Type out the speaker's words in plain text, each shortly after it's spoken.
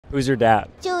Who's your dad?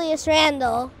 Julius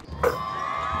Randle.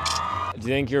 Do you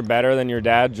think you're better than your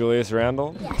dad, Julius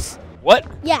Randle? Yes. What?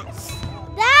 Yes.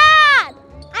 Dad!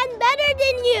 I'm better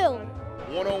than you.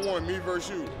 One-on-one, me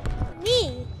versus you.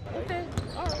 Me. Okay,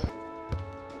 all right.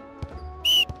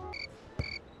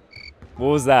 What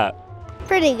was that?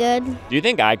 Pretty good. Do you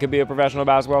think I could be a professional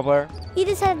basketball player? You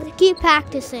just have to keep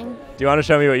practicing. Do you want to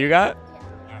show me what you got?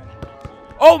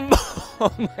 Oh,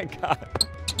 oh my God.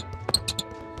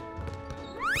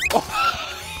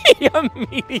 Oh, he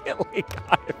immediately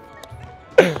got it.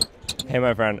 Hey,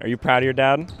 my friend, are you proud of your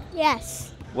dad?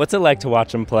 Yes. What's it like to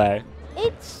watch him play?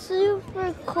 It's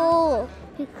super cool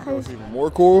because... What's even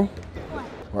more cool?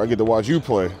 I get to watch you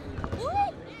play.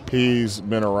 He's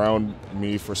been around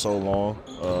me for so long,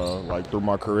 like through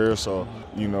my career, so,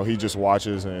 you know, he just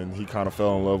watches and he kind of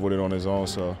fell in love with it on his own,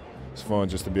 so it's fun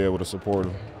just to be able to support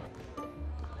him.